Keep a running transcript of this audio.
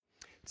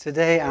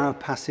Today our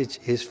passage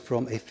is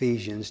from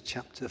Ephesians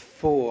chapter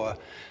 4,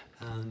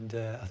 and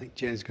I think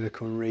Jane's going to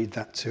come and read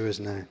that to us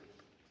now.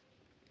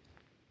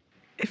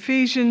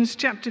 Ephesians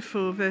chapter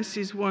 4,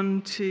 verses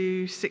 1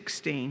 to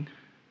 16.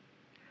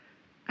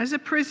 As a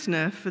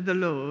prisoner for the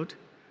Lord,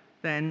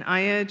 then,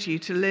 I urge you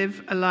to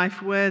live a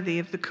life worthy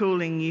of the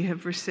calling you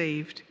have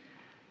received.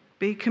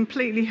 Be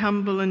completely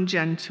humble and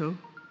gentle.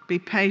 Be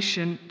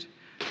patient,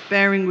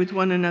 bearing with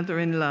one another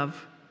in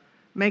love.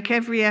 Make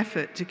every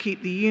effort to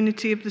keep the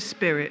unity of the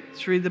Spirit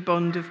through the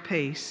bond of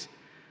peace.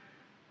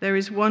 There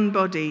is one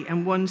body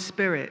and one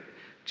Spirit,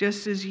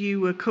 just as you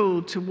were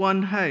called to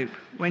one hope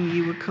when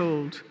you were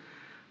called.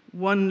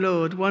 One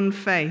Lord, one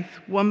faith,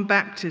 one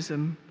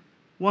baptism,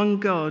 one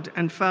God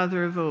and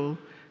Father of all,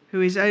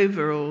 who is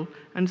over all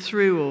and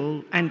through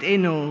all and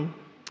in all.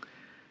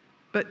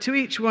 But to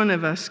each one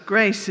of us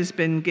grace has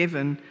been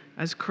given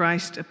as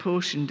Christ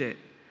apportioned it.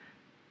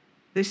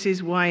 This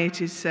is why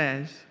it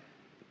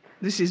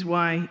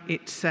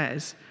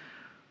says,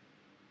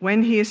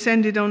 when he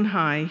ascended on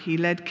high, he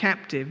led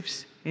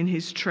captives in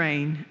his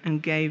train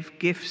and gave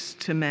gifts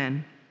to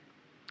men.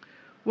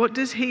 What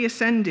does he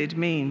ascended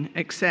mean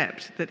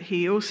except that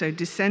he also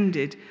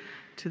descended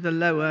to the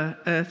lower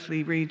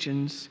earthly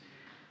regions?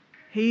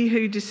 He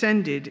who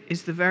descended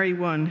is the very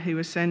one who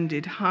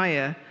ascended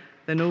higher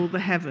than all the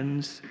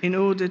heavens in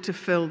order to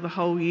fill the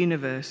whole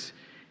universe.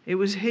 It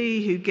was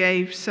he who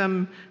gave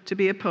some to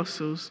be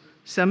apostles,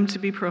 some to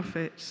be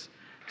prophets,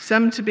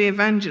 some to be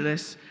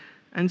evangelists,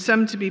 and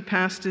some to be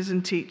pastors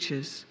and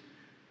teachers,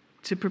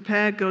 to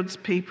prepare God's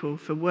people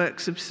for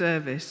works of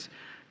service,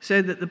 so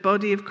that the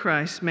body of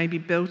Christ may be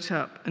built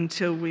up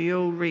until we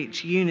all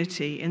reach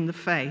unity in the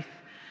faith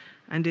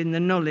and in the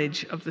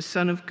knowledge of the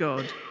Son of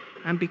God,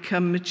 and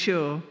become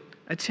mature,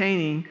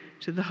 attaining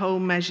to the whole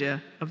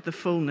measure of the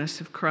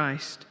fullness of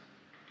Christ.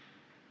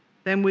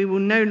 Then we will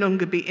no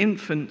longer be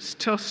infants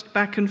tossed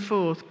back and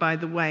forth by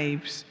the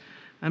waves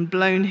and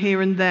blown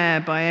here and there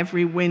by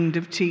every wind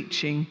of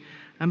teaching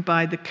and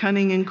by the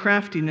cunning and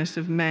craftiness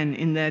of men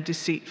in their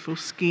deceitful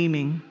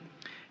scheming.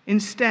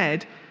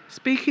 Instead,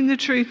 speaking the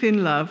truth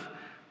in love,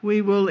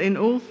 we will in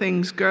all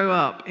things grow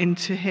up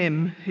into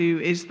him who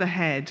is the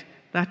head,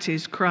 that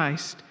is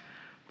Christ.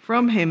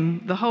 From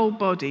him, the whole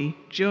body,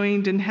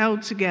 joined and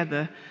held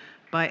together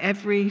by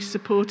every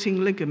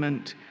supporting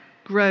ligament,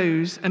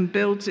 grows and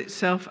builds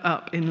itself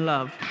up in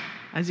love,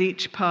 as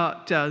each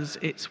part does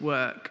its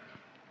work.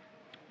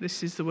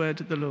 This is the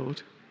word of the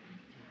Lord.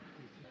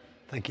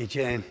 Thank you,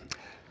 Jane.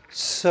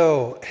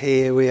 So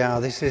here we are.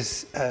 This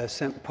is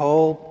St.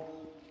 Paul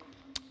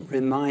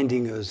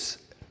reminding us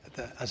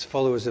that as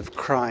followers of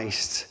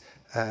Christ,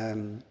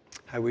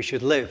 how we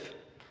should live,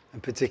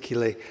 and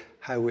particularly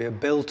how we are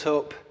built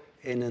up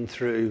in and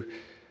through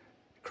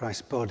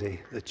Christ's body,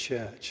 the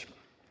church.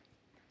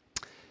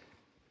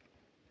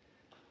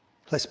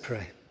 Let's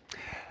pray.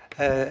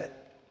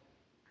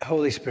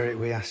 Holy Spirit,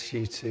 we ask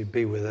you to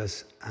be with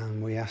us,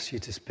 and we ask you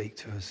to speak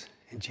to us.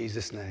 In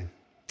Jesus' name,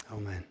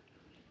 amen.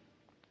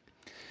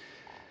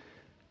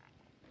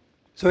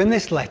 So in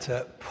this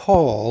letter,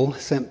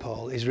 St.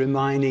 Paul, is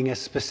reminding a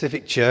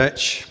specific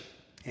church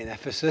in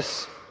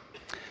Ephesus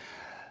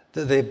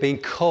that they've been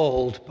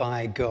called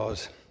by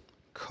God.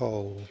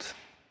 Called.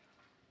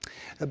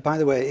 By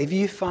the way, if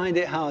you find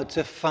it hard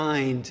to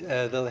find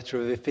the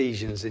letter of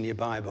Ephesians in your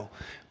Bible,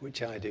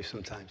 which I do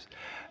sometimes,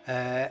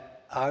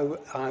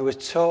 I was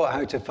taught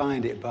how to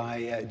find it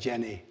by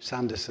Jenny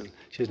Sanderson.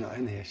 She's not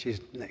in here, she's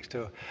next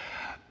door.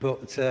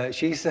 But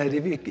she said,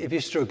 if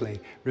you're struggling,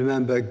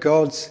 remember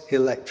God's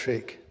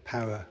electric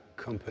power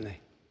company.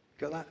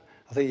 Got that?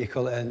 I think you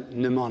call it a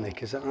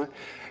mnemonic, is that right?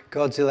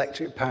 God's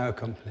electric power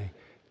company.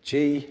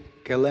 G,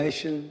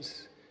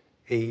 Galatians,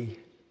 E,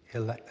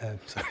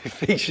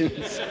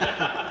 Ephesians.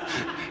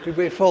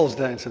 It falls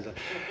down sometimes.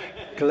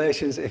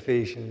 Galatians,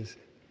 Ephesians,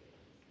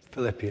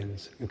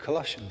 Philippians, and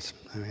Colossians.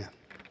 Oh, yeah.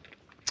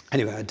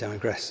 Anyway, I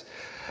digress.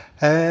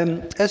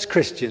 As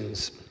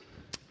Christians,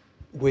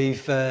 we're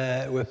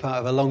part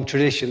of a long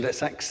tradition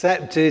that's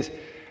accepted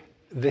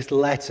this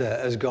letter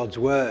as God's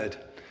word.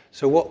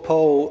 So what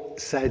Paul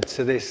said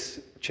to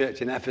this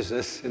church in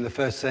Ephesus in the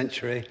first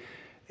century,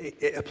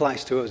 it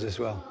applies to us as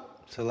well.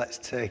 So let's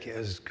take it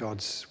as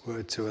God's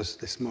word to us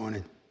this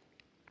morning.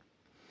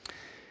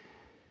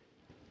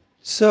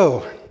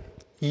 So,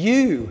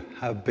 you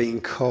have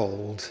been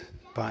called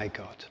by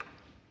God.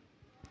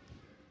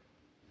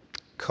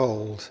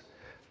 Called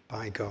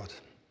by God.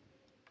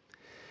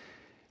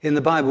 In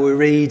the Bible, we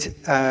read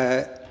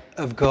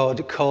of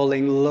God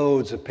calling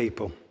loads of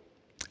people,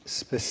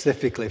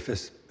 specifically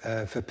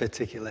for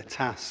particular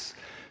tasks.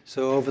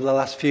 So over the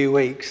last few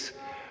weeks,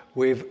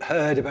 we've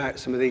heard about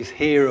some of these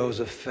heroes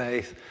of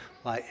faith,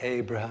 like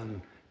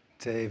Abraham,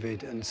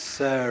 David, and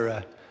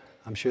Sarah.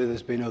 I'm sure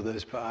there's been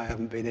others, but I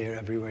haven't been here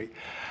every week.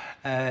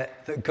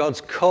 That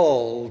God's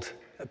called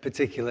at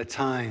particular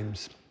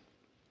times.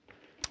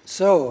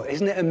 So,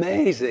 isn't it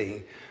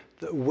amazing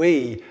that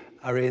we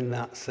are in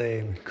that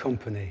same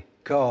company?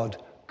 God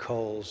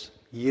calls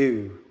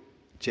you,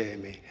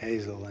 Jamie,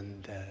 Hazel,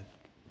 and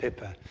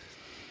Pippa.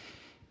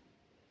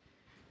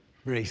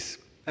 Reese,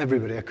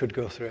 everybody, I could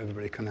go through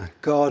everybody, couldn't I?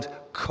 God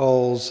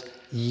calls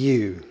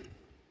you.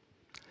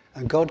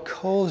 And God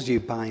calls you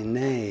by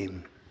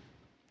name.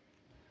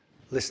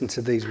 Listen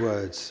to these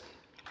words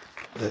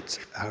that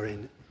are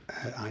in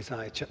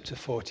Isaiah chapter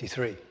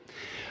 43.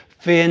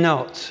 Fear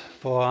not,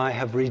 for I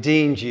have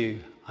redeemed you.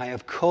 I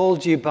have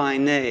called you by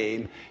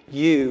name.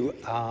 You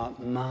are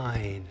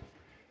mine.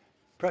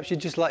 Perhaps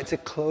you'd just like to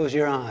close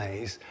your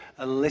eyes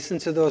and listen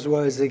to those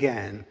words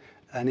again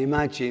and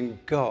imagine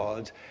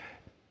God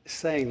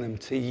saying them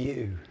to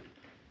you.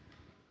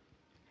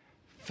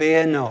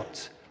 Fear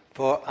not,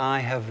 for I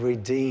have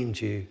redeemed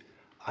you.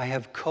 I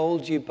have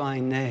called you by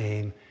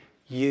name.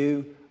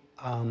 You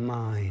are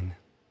mine.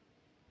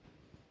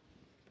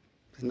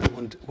 Isn't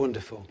that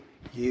wonderful?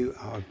 You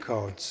are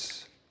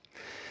God's.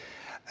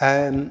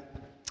 You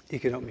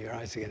can open your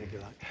eyes again if you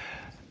like.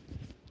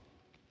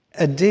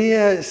 A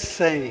dear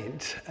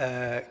saint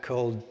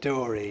called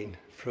Doreen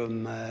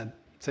from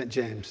St.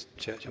 James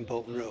Church on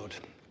Bolton Road.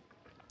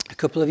 A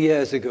couple of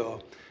years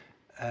ago,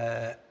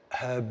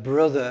 her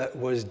brother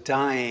was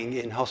dying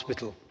in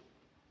hospital,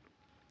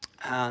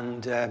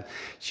 and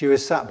she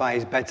was sat by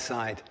his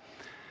bedside,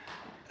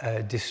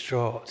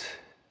 distraught.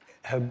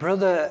 Her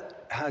brother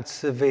had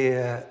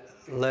severe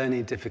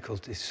learning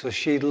difficulties, so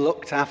she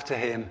looked after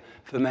him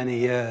for many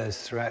years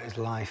throughout his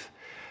life.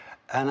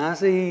 And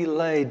as he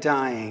lay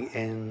dying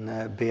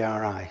in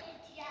BRI,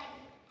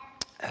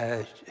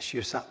 she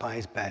was sat by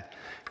his bed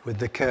with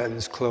the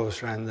curtains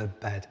closed around the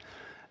bed.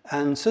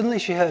 And suddenly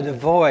she heard a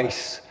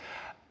voice,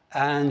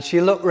 and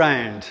she looked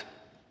round.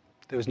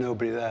 There was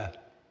nobody there.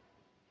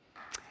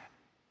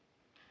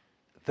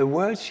 The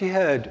words she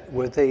heard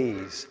were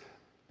these,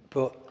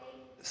 but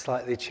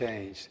slightly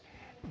changed.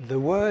 The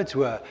words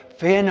were,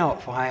 "Fear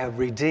not, for I have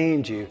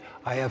redeemed you.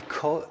 I have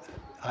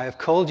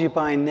called you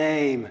by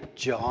name,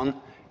 John.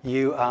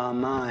 You are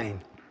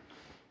mine."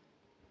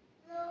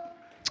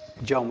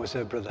 John was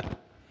her brother.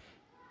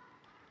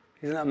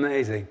 Isn't that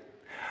amazing?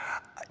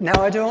 Now,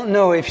 I don't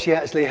know if she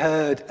actually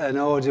heard an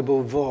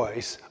audible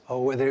voice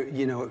or whether,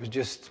 it was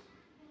just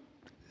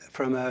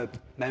from a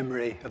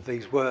memory of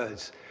these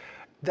words.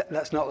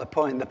 That's not the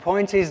point. The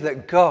point is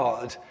that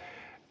God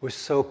was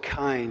so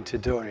kind to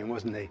Doreen,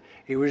 wasn't he?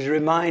 He was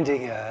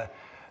reminding her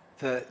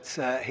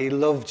that he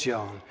loved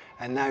John,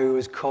 and now he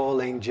was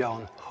calling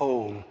John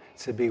home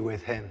to be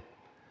with him.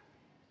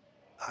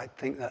 I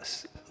think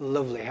that's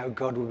lovely how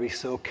God would be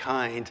so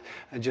kind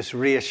and just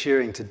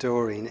reassuring to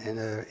Doreen in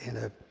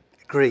her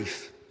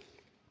grief.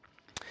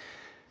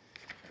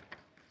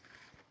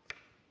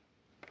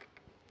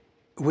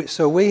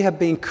 So we have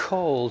been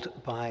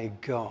called by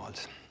God.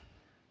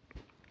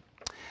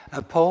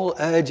 And Paul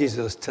urges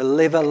us to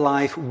live a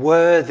life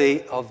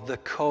worthy of the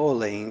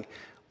calling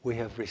we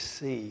have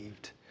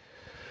received.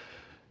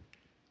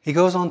 He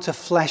goes on to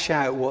flesh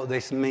out what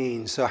this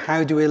means. So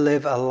how do we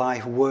live a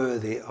life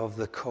worthy of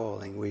the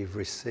calling we've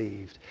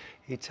received?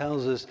 He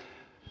tells us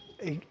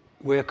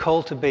we're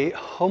called to be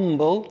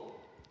humble,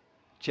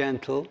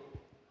 gentle,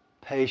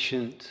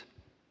 patient,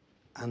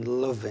 and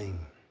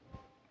loving.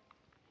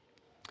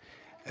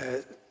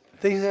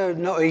 These are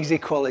not easy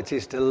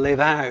qualities to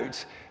live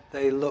out.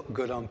 They look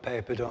good on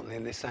paper, don't they?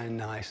 And they sound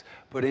nice.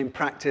 But in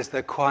practice,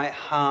 they're quite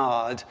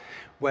hard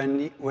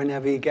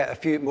whenever you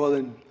get more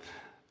than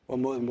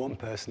one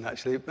person,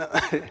 actually.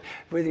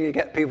 When you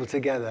get people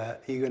together,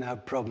 you're going to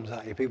have problems,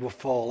 aren't you? People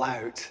fall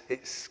out.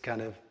 It's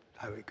kind of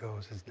how it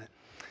goes, isn't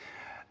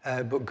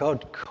it? But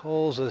God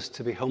calls us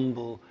to be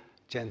humble,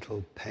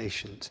 gentle,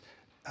 patient,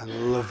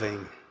 and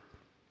loving.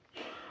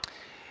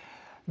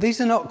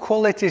 These are not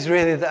qualities,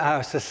 really, that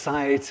our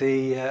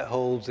society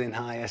holds in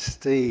high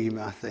esteem,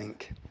 I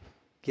think.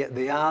 Yet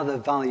they are the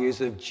values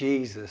of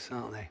Jesus,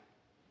 aren't they?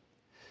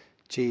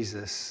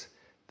 Jesus,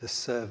 the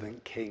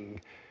servant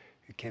king,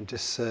 who came to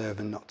serve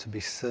and not to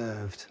be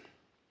served.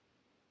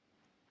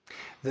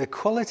 They're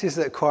qualities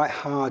that are quite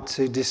hard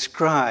to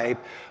describe,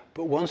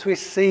 but once we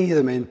see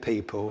them in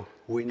people,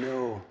 we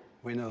know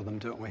them,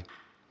 don't we?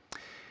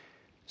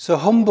 So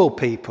humble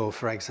people,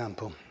 for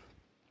example,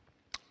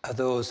 are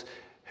those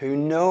who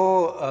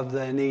know of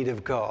their need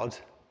of God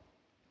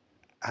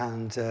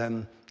and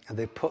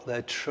they put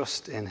their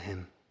trust in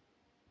him.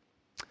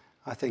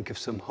 I think of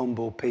some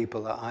humble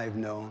people that I've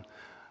known.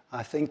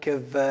 I think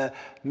of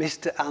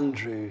Mr.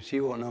 Andrews.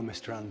 You won't know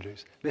Mr.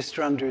 Andrews.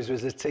 Mr. Andrews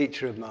was a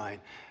teacher of mine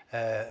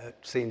at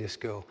senior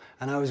school,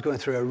 and I was going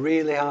through a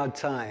really hard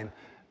time,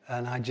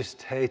 and I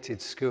just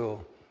hated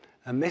school.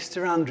 And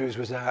Mr. Andrews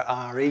was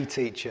our RE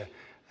teacher,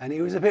 and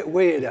he was a bit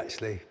weird,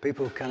 actually.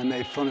 People kind of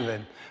made fun of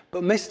him.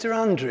 But Mr.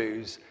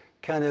 Andrews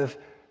kind of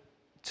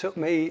took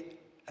me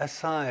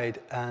aside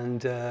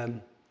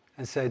and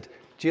said,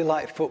 "Do you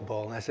like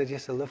football?" And I said,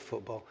 "Yes, I love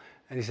football."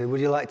 And he said,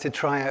 "Would you like to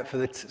try out for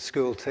the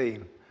school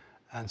team?"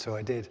 And so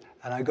I did.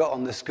 And I got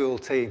on the school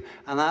team.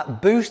 And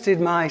that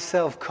boosted my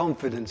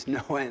self-confidence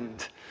no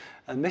end.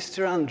 And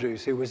Mr.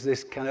 Andrews, who was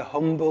this kind of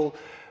humble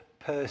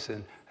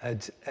person,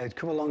 had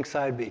come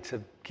alongside me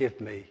to give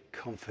me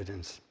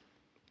confidence.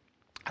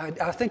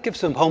 I think of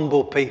some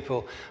humble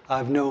people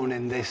I've known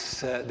in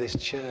this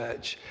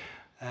church.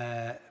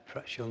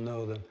 Perhaps you'll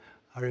know them.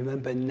 I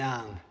remember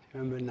Nan.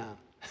 Remember Nan?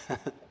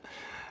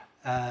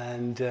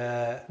 And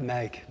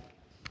Meg.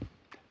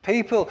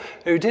 People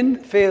who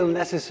didn't feel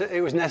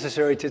it was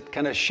necessary to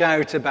kind of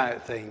shout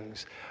about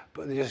things,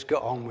 but they just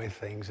got on with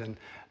things,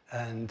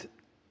 and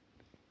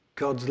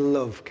God's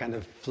love kind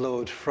of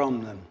flowed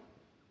from them.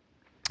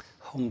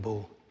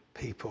 Humble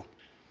people.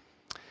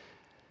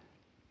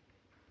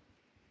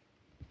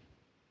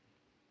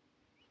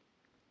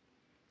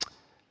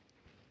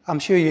 I'm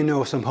sure you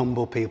know some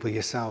humble people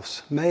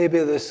yourselves. Maybe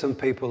there's some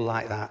people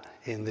like that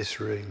in this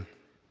room.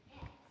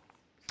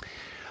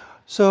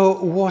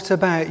 So what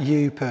about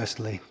you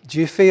personally? Do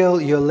you feel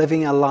you're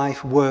living a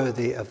life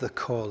worthy of the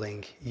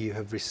calling you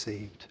have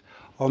received?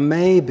 Or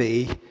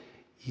maybe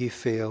you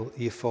feel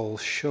you fall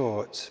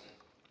short.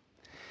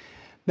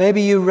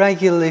 Maybe you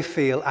regularly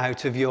feel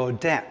out of your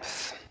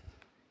depth.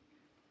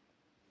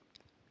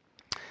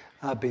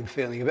 I've been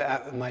feeling a bit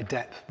out of my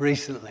depth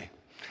recently.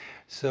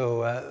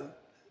 So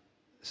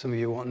some of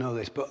you won't know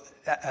this, but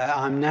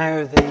I'm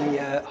now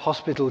the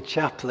hospital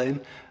chaplain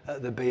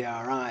at the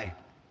BRI.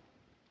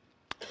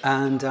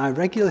 And I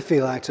regularly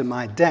feel out of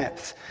my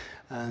depth.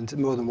 And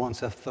more than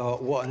once I've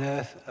thought, what on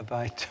earth have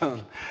I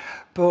done?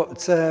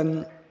 But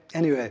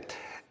anyway,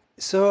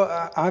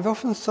 so I've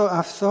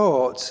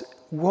thought,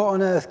 what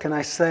on earth can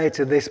I say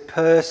to this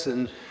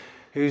person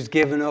who's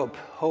given up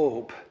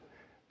hope?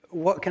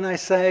 What can I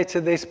say to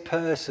this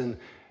person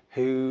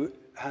who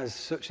has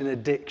such an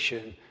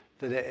addiction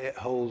that it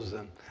holds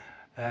them?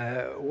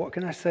 What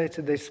can I say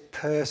to this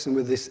person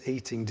with this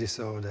eating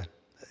disorder?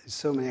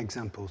 So many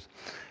examples.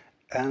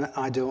 And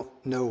I don't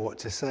know what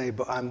to say,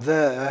 but I'm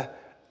there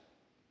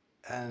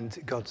and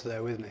God's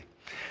there with me.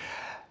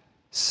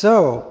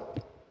 So,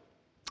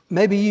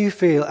 maybe you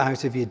feel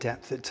out of your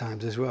depth at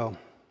times as well.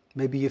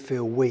 Maybe you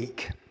feel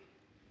weak.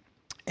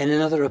 In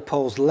another of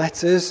Paul's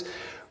letters,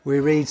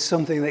 we read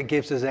something that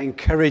gives us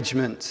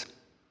encouragement.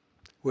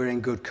 We're in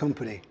good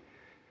company.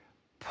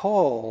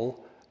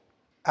 Paul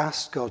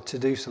asked God to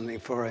do something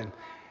for him.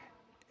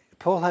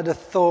 Paul had a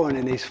thorn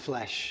in his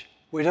flesh.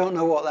 We don't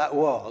know what that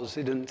was.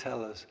 He didn't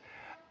tell us.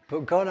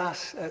 But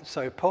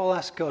Paul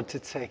asked God to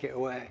take it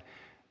away,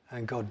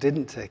 and God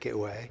didn't take it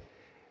away.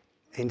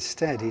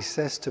 Instead, he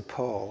says to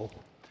Paul,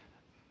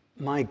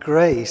 "My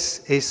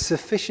grace is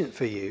sufficient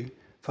for you,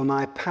 for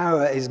my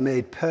power is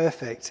made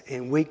perfect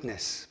in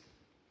weakness."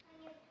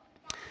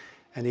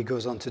 And he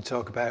goes on to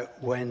talk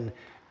about when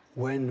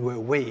we're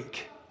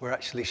weak, we're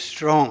actually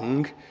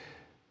strong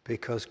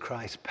because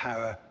Christ's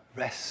power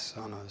rests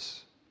on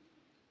us.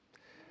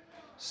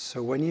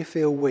 So when you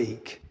feel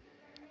weak,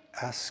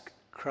 ask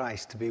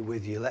Christ to be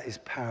with you. Let his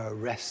power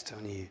rest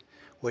on you.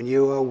 When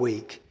you are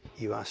weak,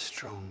 you are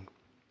strong.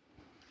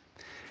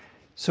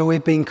 So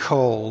we've been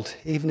called.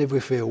 Even if we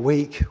feel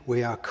weak,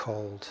 we are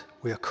called.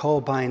 We are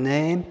called by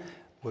name.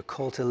 We're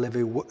called to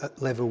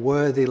live a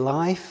worthy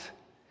life.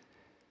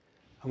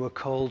 And we're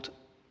called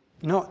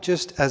not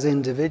just as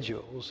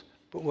individuals,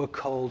 but we're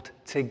called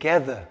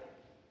together.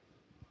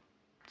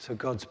 So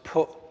God's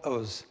put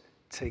us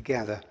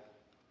together.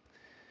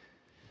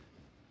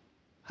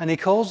 And he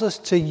calls us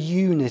to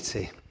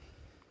unity.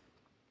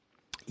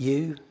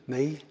 You,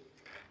 me,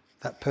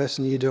 that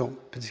person you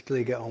don't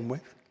particularly get on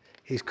with.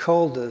 He's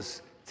called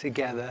us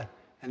together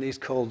and he's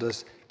called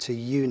us to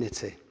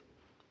unity.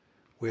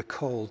 We're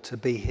called to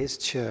be his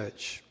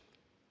church.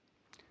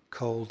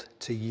 Called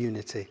to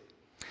unity.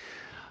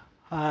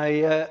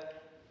 I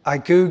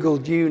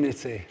Googled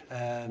unity.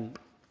 And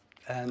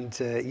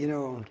you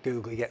know, on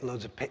Google you get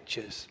loads of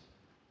pictures.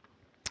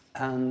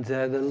 And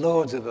there are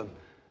loads of them.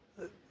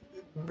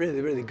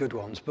 Really, really good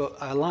ones. But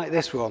I like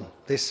this one,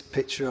 this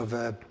picture of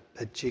a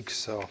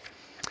jigsaw.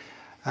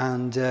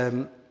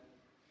 And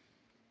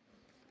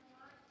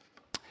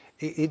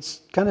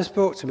it's kind of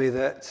spoke to me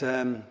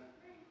that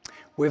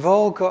we've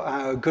all got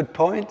our good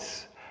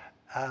points,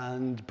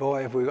 and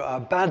boy, have we got our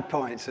bad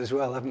points as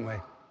well, haven't we?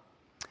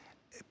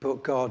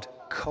 But God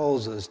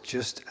calls us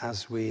just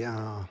as we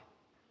are.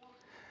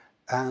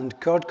 And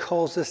God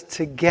calls us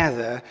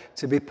together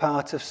to be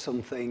part of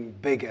something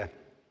bigger.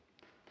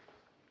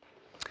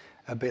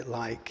 A bit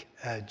like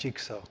a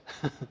jigsaw.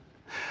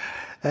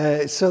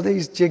 So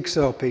these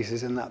jigsaw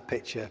pieces in that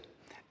picture,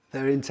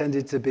 they're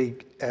intended to be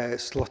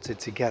slotted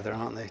together,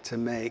 aren't they, to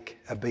make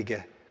a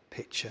bigger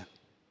picture.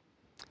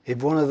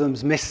 If one of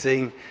them's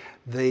missing,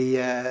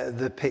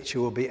 the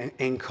picture will be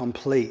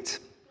incomplete.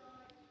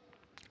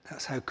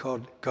 That's how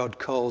God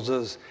calls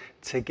us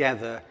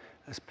together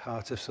as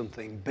part of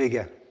something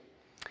bigger.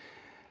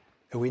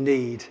 And we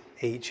need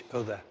each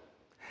other.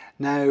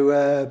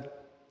 Now,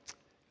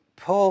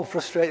 Paul,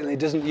 frustratingly,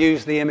 doesn't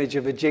use the image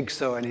of a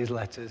jigsaw in his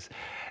letters.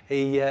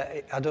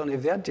 I don't know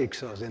if they had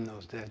jigsaws in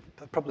those days,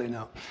 but probably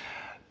not.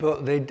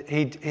 But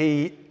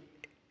he,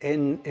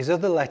 in his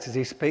other letters,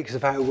 he speaks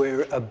of how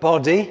we're a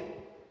body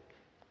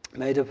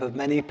made up of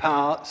many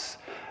parts,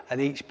 and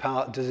each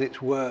part does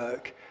its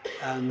work,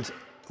 and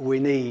we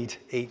need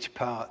each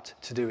part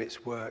to do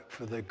its work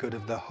for the good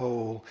of the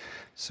whole.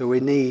 So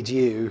we need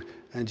you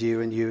and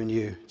you and you and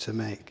you to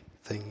make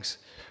things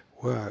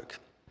work.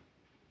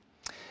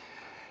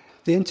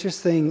 The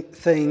interesting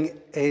thing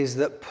is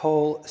that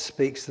Paul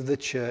speaks of the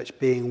church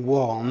being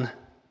one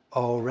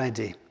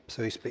already.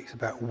 So he speaks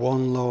about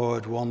one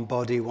Lord, one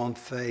body, one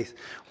faith,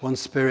 one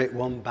Spirit,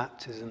 one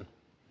baptism.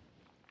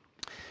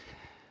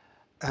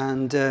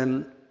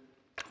 And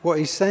what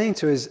he's saying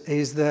to us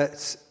is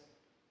that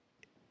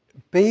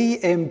be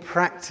in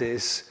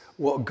practice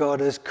what God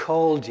has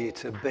called you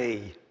to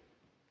be.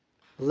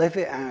 Live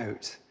it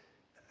out.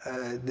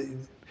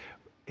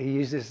 He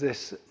uses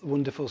this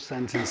wonderful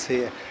sentence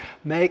here.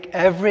 Make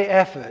every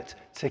effort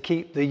to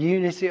keep the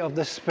unity of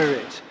the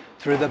Spirit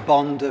through the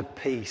bond of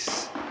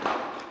peace.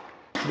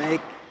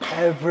 Make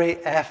every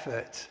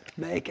effort.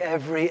 Make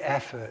every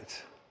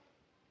effort.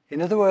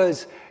 In other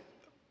words,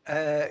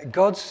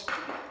 God's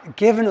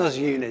given us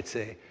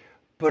unity,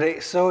 but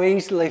it so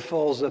easily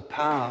falls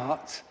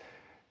apart,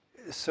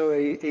 so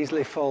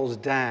easily falls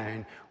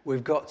down.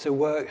 We've got to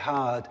work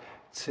hard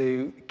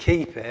to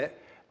keep it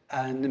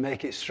and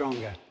make it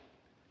stronger.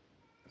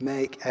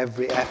 Make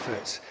every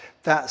effort.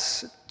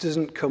 That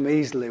doesn't come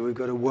easily. We've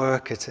got to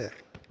work at it.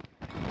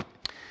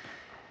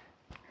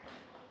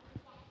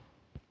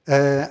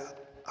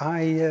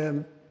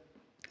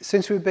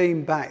 Since we've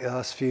been back the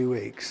last few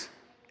weeks,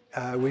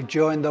 we've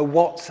joined the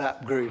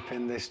WhatsApp group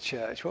in this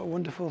church. What a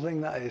wonderful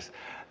thing that is.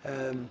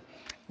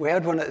 We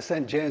had one at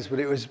St. James, but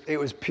it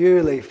was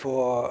purely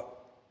for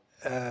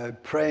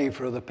praying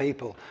for other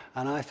people.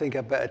 And I think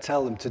I'd better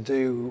tell them to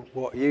do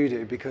what you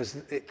do, because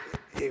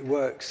it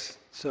works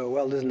so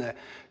well, doesn't it?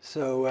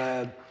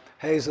 So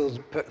Hazel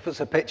puts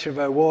a picture of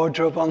her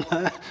wardrobe on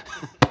there.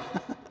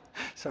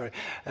 Sorry.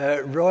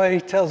 Roy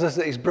tells us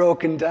that he's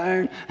broken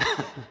down.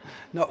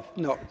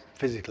 Not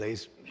physically,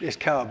 his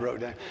car broke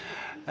down.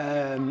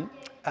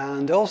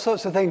 And all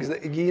sorts of things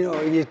that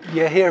you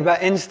hear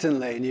about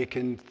instantly, and you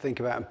can think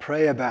about and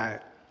pray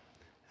about.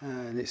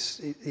 And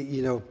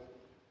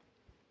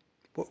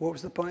what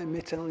was the point of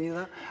me telling you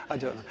that? I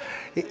don't know.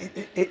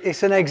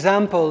 It's an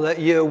example that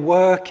you're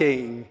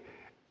working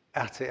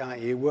at it,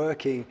 aren't you? You're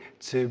working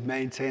to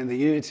maintain the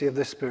unity of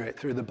the Spirit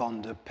through the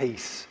bond of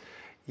peace.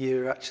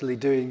 You're actually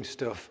doing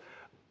stuff,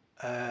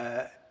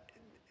 now,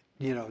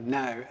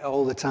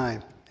 all the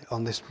time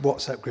on this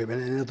WhatsApp group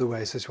and in other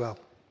ways as well.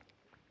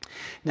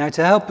 Now,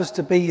 to help us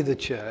to be the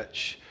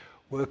church,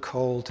 we're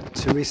called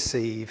to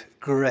receive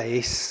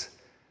grace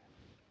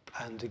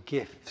and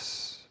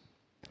gifts.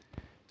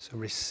 So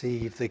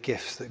receive the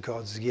gifts that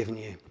God's given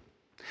you.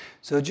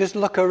 So just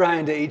look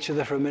around at each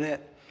other for a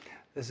minute.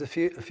 There's a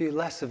few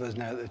less of us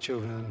now that the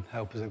children and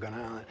helpers have gone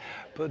out on it.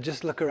 But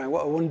just look around.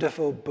 What a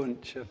wonderful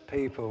bunch of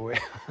people we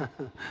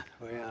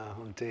are.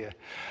 Oh dear.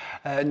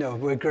 No,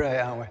 we're great,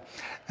 aren't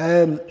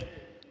we?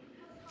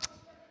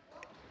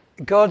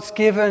 God's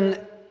given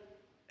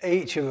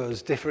each of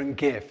us different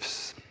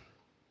gifts.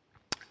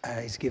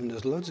 He's given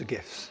us loads of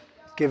gifts.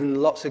 He's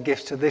given lots of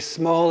gifts to this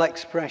small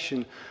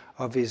expression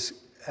of his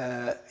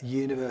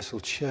universal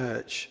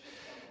church.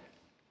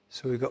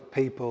 So we've got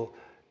people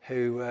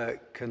who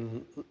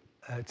can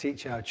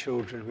teach our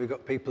children. We've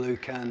got people who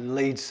can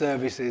lead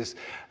services,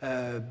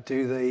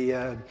 do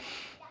the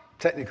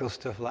technical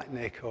stuff like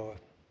Nick, or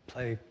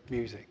play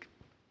music.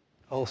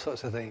 All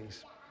sorts of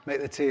things. Make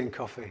the tea and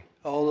coffee.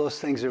 All those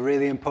things are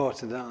really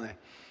important, aren't they?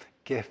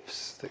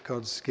 Gifts that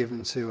God's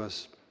given to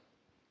us.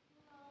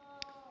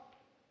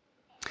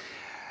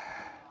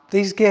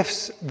 These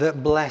gifts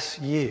that bless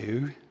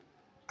you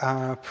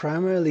are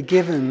primarily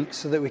given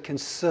so that we can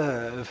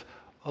serve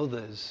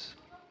others.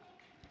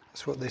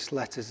 That's what this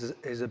letter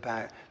is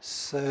about,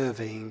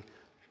 serving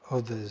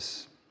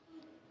others.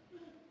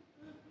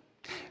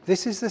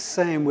 This is the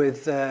same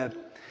with the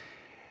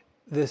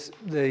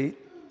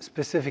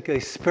specifically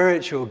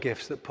spiritual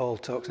gifts that Paul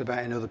talks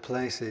about in other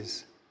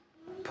places.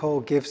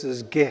 Paul gives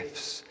us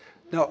gifts,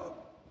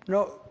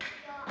 not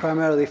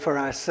primarily for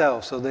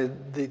ourselves, so they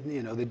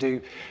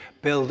do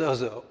build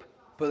us up,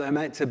 but they're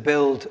meant to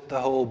build the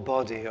whole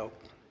body up.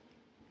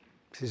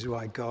 This is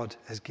why God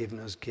has given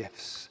us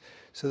gifts,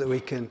 so that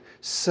we can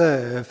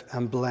serve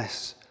and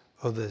bless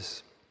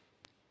others.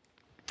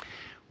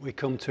 We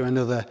come to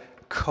another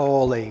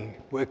calling.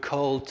 We're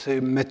called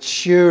to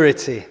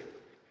maturity.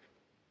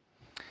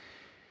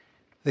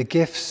 The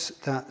gifts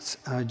that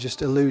I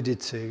just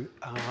alluded to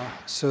are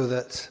so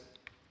that,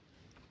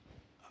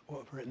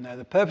 what I've written there,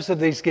 the purpose of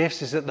these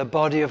gifts is that the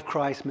body of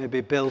Christ may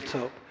be built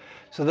up,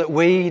 so that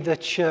we, the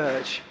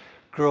church,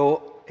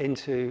 grow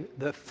into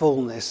the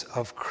fullness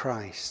of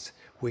Christ.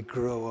 We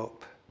grow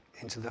up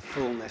into the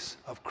fullness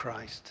of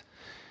Christ.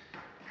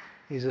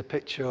 Here's a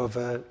picture of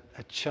a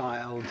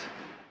child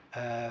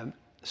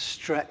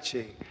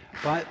stretching.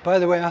 By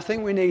the way, I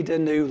think we need a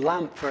new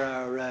lamp for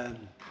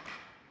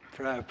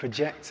our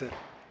projector.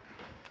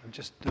 I've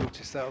just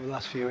noticed that over the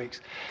last few weeks.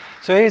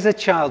 So here's a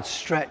child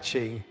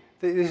stretching.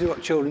 This is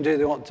what children do.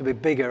 They want to be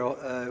bigger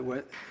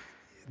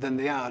than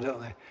they are, don't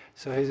they?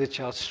 So here's a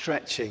child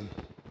stretching.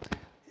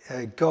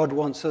 God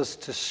wants us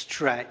to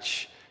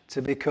stretch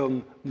to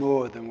become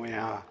more than we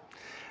are.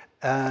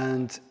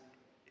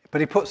 But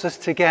he puts us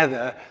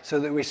together so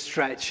that we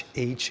stretch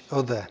each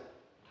other.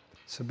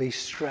 So be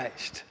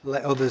stretched.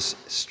 Let others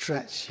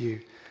stretch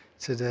you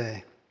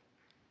today.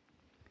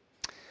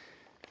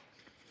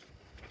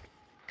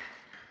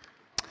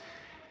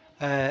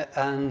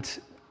 And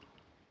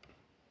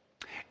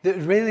the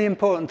really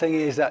important thing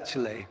is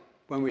actually,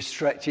 when we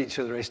stretch each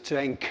other, is to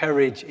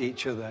encourage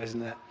each other,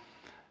 isn't it?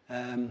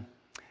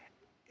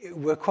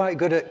 We're quite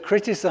good at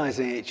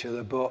criticizing each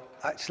other, but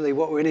actually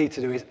what we need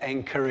to do is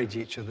encourage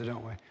each other,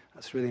 don't we?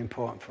 That's really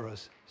important for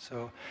us.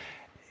 So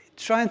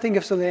try and think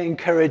of something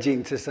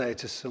encouraging to say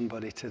to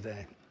somebody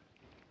today.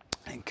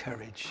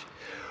 Encourage.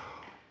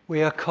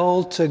 We are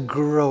called to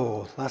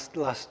grow.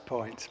 Last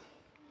point.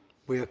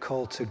 We are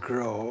called to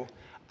grow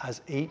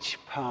as each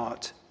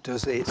part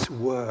does its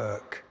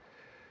work.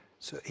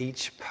 So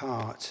each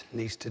part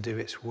needs to do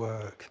its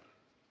work.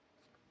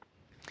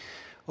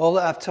 All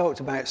that I've talked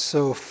about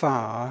so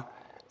far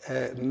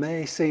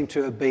may seem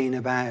to have been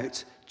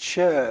about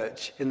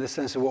church in the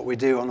sense of what we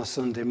do on a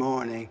Sunday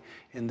morning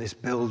in this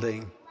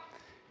building.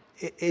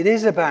 It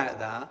is about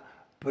that,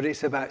 but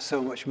it's about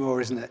so much more,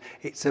 isn't it?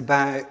 It's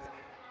about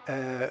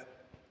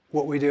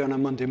what we do on a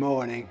Monday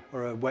morning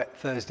or a wet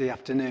Thursday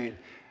afternoon.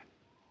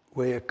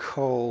 We are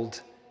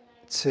called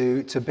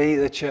to be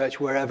the church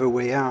wherever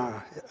we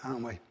are,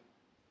 aren't we?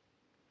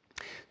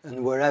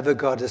 And wherever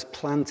God has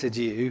planted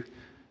you,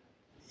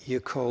 you're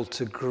called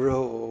to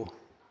grow.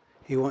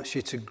 He wants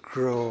you to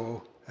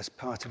grow as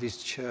part of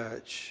his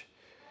church.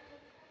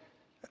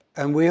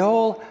 And we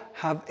all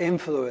have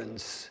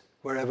influence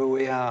wherever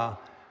we are.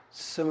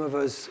 Some of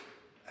us,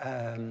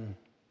 have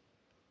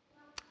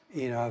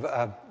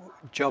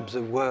jobs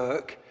of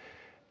work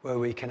where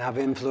we can have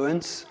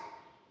influence.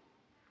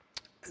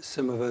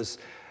 Some of us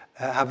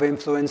have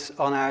influence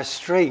on our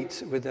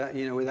street with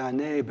our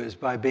neighbours.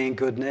 By being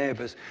good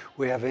neighbours,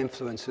 we have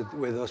influence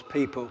with those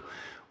people.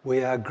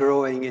 We are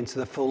growing into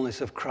the fullness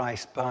of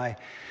Christ by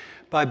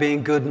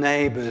being good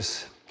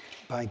neighbours,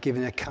 by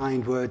giving a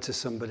kind word to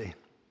somebody.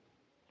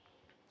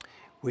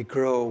 We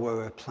grow where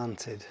we're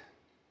planted.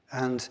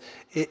 And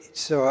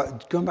so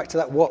going back to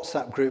that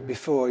WhatsApp group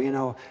before,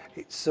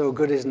 it's so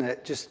good, isn't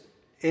it? Just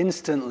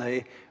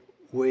instantly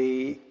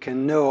we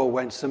can know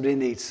when somebody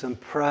needs some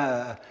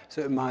prayer.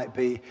 So it might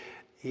be,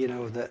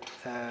 that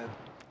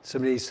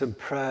somebody needs some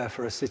prayer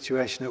for a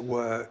situation at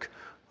work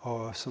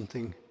or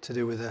something to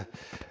do with a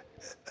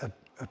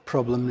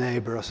problem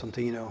neighbour or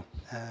something,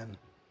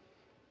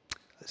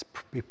 let's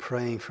be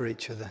praying for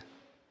each other.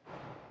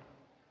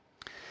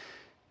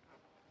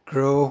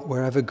 Grow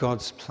wherever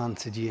God's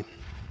planted you.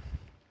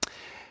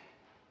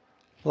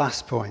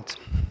 Last point.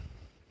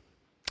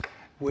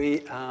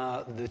 We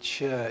are the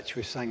church.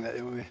 We sang that,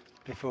 didn't we,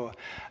 before?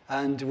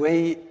 And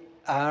we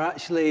are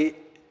actually,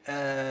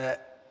 there's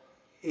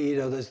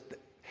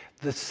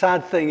the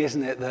sad thing,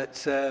 isn't it,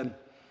 that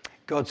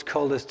God's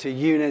called us to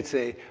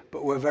unity,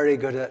 but we're very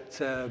good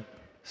at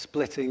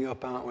splitting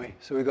up, aren't we?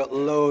 So we've got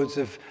loads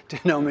of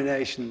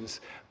denominations,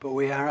 but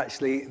we are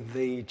actually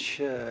the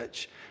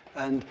church.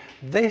 And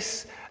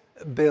this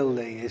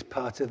building is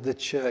part of the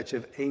Church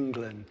of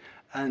England.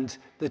 And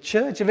the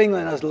Church of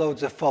England has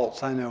loads of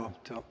faults, I know,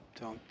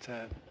 don't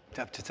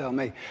have to tell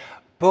me.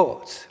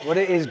 But what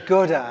it is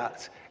good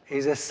at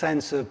is a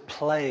sense of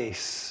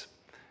place.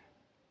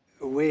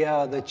 We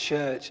are the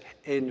church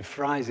in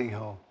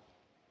Frizinghall,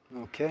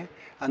 okay?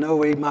 I know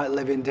we might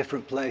live in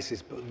different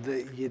places, but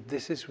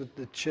this is with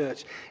the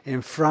church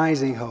in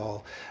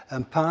Frizinghall.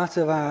 And part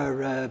of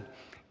our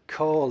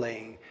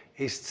calling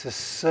is to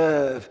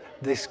serve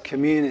this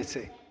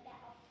community,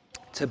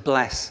 to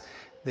bless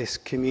this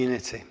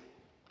community.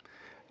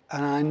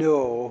 And I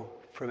know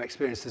from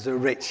experience there's a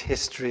rich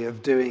history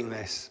of doing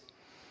this.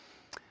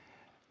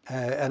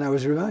 And I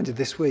was reminded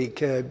this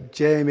week,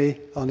 Jamie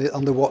on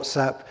the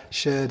WhatsApp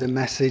shared a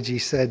message. He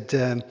said,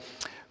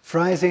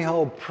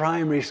 Frizinghall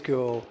Primary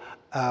School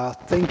are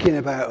thinking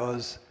about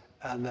us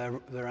and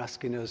they're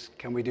asking us,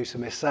 can we do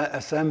some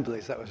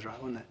assemblies? That was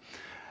right, wasn't it?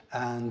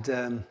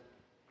 And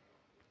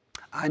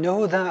I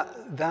know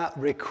that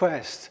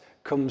request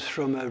comes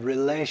from a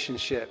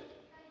relationship,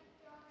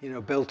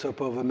 built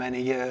up over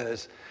many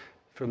years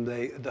from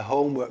the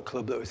homework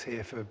club that was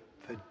here for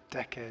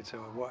decades or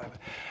whatever.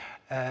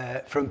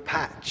 From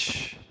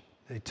Patch,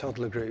 the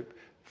toddler group,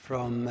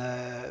 from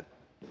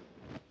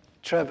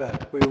Trevor.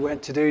 We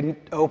went to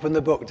open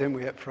the book, didn't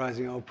we, at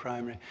Frizinghall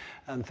Primary,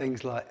 and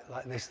things like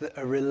this,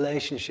 a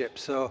relationship.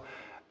 So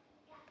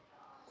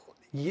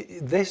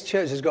this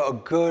church has got a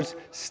good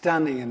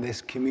standing in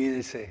this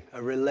community,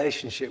 a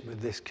relationship with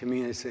this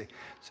community.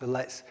 So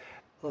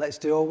let's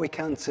do all we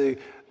can to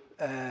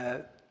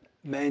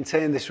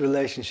maintain this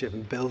relationship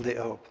and build it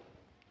up.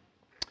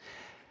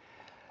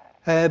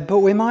 But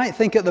we might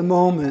think at the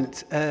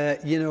moment,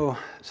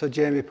 so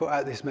Jamie put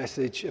out this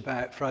message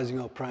about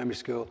Frizinghall Primary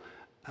School,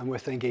 and we're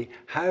thinking,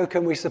 how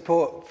can we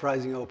support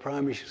Frizinghall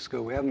Primary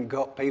School? We haven't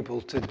got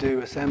people to do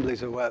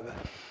assemblies or whatever.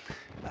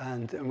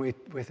 And we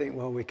think,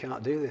 well, we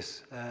can't do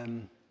this.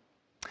 I'm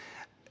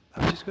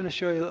just going to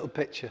show you a little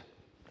picture.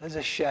 There's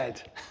a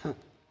shed.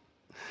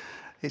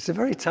 It's a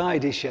very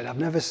tidy shed. I've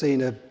never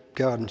seen a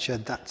garden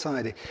shed that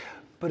tidy.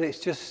 But it's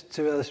just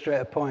to illustrate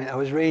a point. I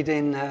was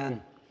reading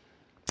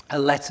a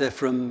letter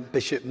from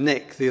Bishop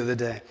Nick the other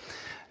day.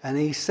 And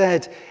he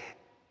said,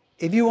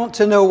 if you want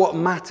to know what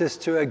matters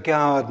to a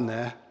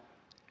gardener,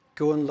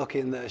 go and look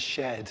in their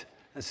shed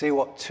and see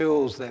what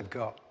tools they've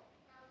got.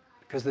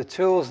 Because the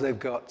tools they've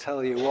got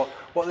tell you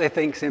what they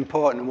think is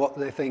important and what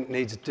they think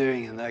needs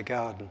doing in their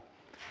garden.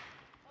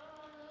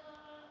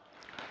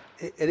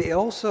 It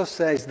also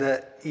says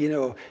that,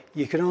 you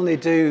can only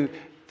do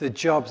the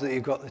jobs that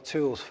you've got the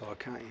tools for,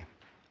 can't you?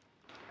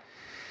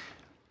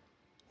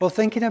 Well,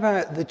 thinking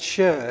about the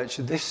church,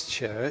 this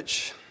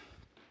church,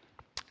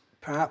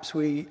 perhaps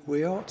we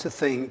ought to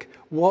think,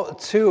 what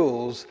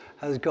tools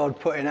has God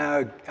put in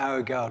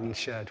our garden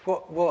shed?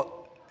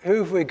 Who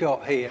have we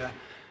got here,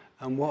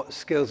 and what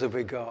skills have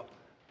we got?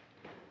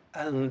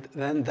 And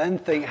then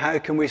think, how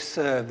can we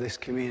serve this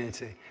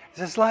community?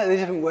 It's a slightly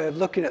different way of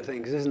looking at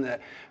things, isn't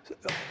it?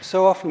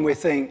 So often we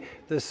think,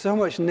 there's so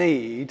much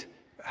need,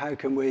 how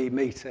can we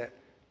meet it?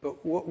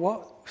 But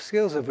what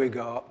skills have we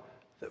got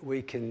that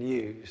we can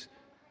use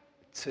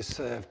to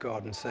serve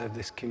God and serve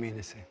this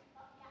community,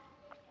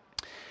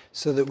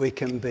 so that we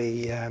can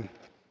be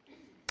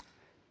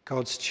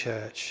God's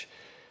church,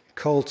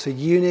 called to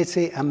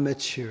unity and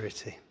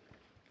maturity.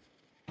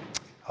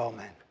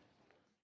 Amen.